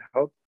in bad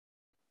health.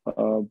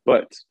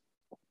 But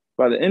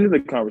by the end of the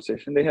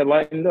conversation, they had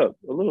lightened up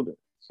a little bit.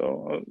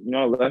 So, you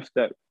know, I left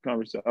that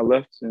conversation. I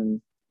left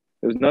and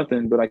there was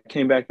nothing, but I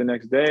came back the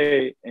next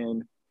day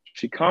and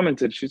she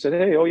commented, she said,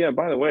 hey, oh yeah,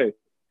 by the way,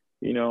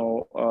 you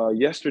know,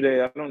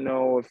 yesterday, I don't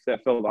know if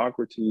that felt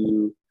awkward to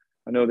you.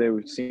 I know they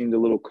seemed a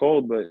little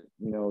cold, but,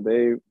 you know,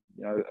 they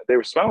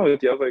were smiling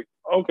with you. I was like,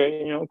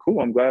 okay, you know, cool.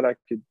 I'm glad I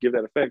could give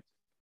that effect.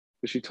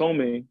 But she told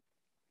me,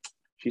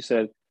 she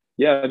said,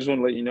 yeah, I just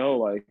want to let you know,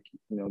 like,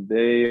 you know,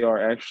 they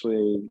are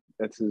actually,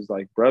 that's his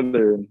like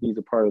brother, and he's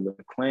a part of the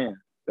Klan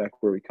back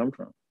where we come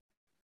from.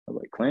 I was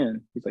like,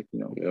 Klan? He's like,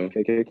 you know, yeah.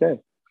 KKK.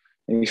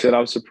 And he said, I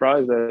was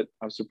surprised that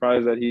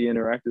he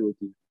interacted with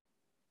you.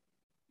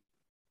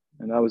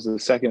 And that was the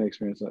second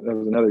experience. That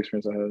was another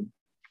experience I had.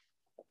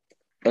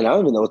 And I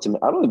don't even know what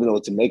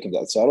to make of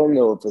that. So I don't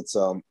know if it's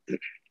I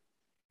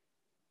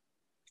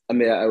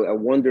mean, I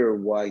wonder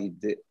why he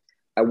did.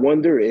 I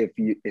wonder if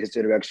his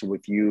interaction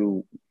with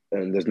you,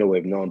 and there's no way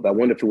of knowing, but I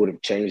wonder if it would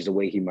have changed the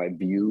way he might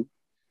view,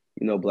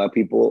 you know, Black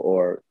people,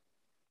 or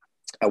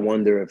I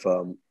wonder if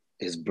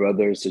his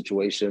brother's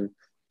situation.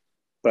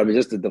 But I mean,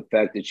 just the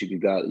fact that you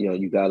got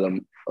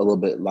him a little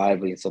bit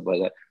lively and stuff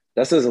like that,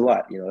 that says a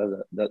lot.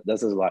 You know, that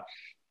says a lot.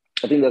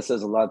 I think that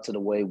says a lot to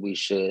the way we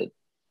should,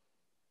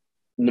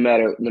 no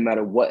matter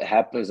what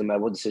happens, no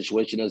matter what the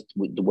situation is,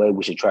 the way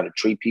we should try to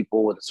treat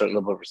people with a certain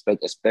level of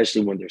respect,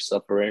 especially when they're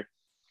suffering.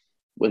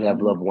 Would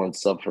have loved ones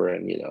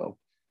suffering, you know,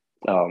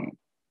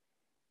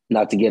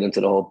 not to get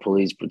into the whole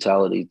police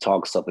brutality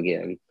talk stuff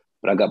again,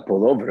 but I got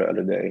pulled over the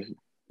other day.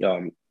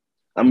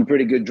 I'm a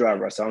pretty good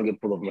driver, so I don't get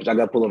pulled over much. I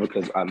got pulled over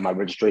because my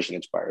registration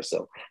expired,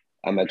 so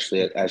I'm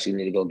actually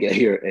need to go get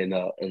here and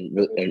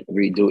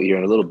redo it here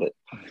in a little bit.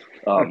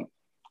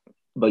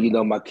 But you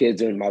know, my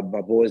kids are in my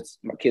my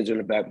kids are in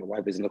the back, my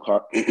wife is in the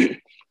car,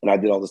 and I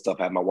did all the stuff.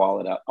 I had my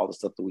wallet out, all the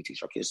stuff that we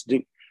teach our kids to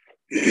do.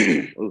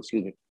 Oh,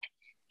 excuse me.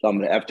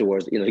 And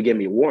afterwards, you know, he gave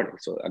me a warning.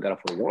 So I got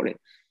off with a warning,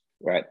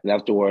 right? And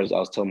afterwards, I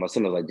was telling my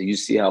son, I was like, do you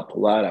see how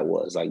polite I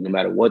was? Like, no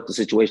matter what the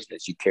situation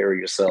is, you carry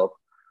yourself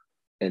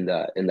in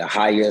the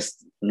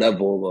highest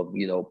level of,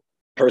 you know,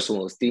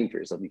 personal esteem for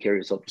yourself. You carry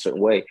yourself a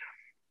certain way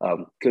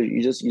because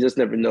you just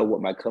never know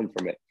what might come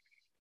from it.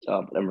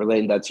 And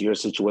relating that to your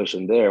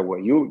situation there, where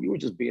you were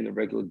just being a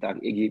regular doc,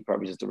 Iggy,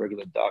 probably just a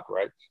regular doc,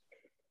 right?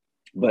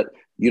 But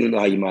you don't know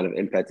how you might have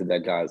impacted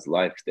that guy's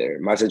life there.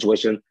 In my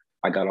situation,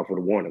 I got off with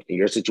a warning. In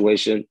your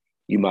situation,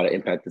 you might have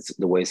impacted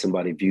the way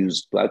somebody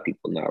views Black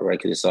people now, right?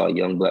 Because they saw a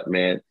young Black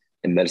man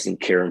in medicine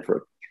caring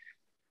for,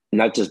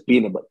 not just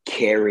being there, but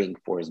caring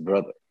for his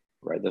brother,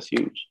 right? That's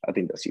huge. I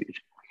think that's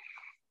huge.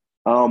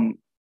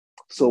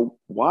 So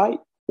why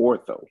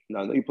ortho? Now,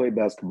 I know you played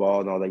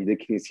basketball and all that. You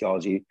did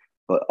kinesiology,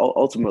 but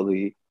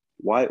ultimately,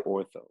 why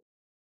ortho?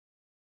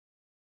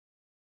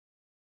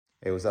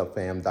 Hey, what's up,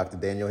 fam? Dr.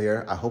 Daniel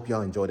here. I hope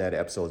y'all enjoyed that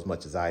episode as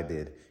much as I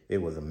did. It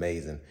was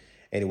amazing.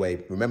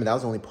 Anyway, remember that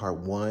was only part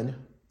 1.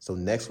 So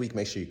next week,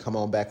 make sure you come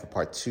on back for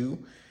part 2.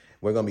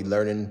 We're going to be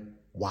learning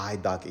why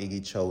Doc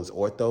Iggy chose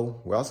ortho.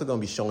 We're also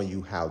going to be showing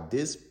you how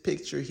this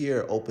picture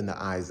here opened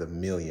the eyes of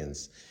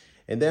millions.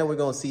 And then we're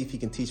going to see if he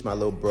can teach my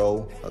little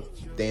bro a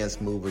dance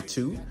move or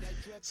two.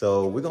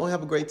 So we're going to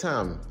have a great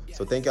time.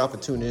 So thank y'all for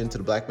tuning in to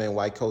the Black Man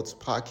White Coats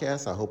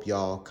podcast. I hope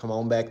y'all come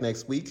on back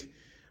next week.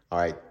 All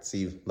right. See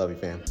you. Love you,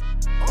 fam.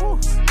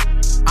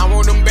 I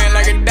want them band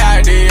like a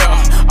daddy,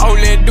 yeah. Oh,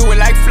 let do it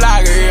like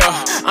Flogger,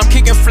 yeah. I'm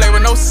kicking flavor,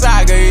 no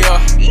saga, yeah.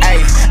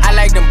 Hey, I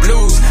like them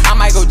blues. I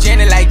might go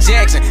Janet like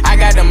Jackson. I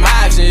got them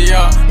options,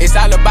 yeah. It's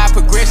all about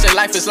progression.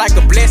 Life is like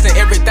a blessing.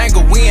 Everything a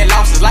win,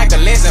 loss is like a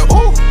lesson.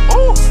 Ooh,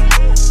 ooh.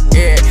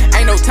 Yeah,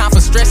 ain't no time for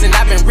stressing.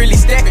 I've been really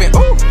stepping. Ooh.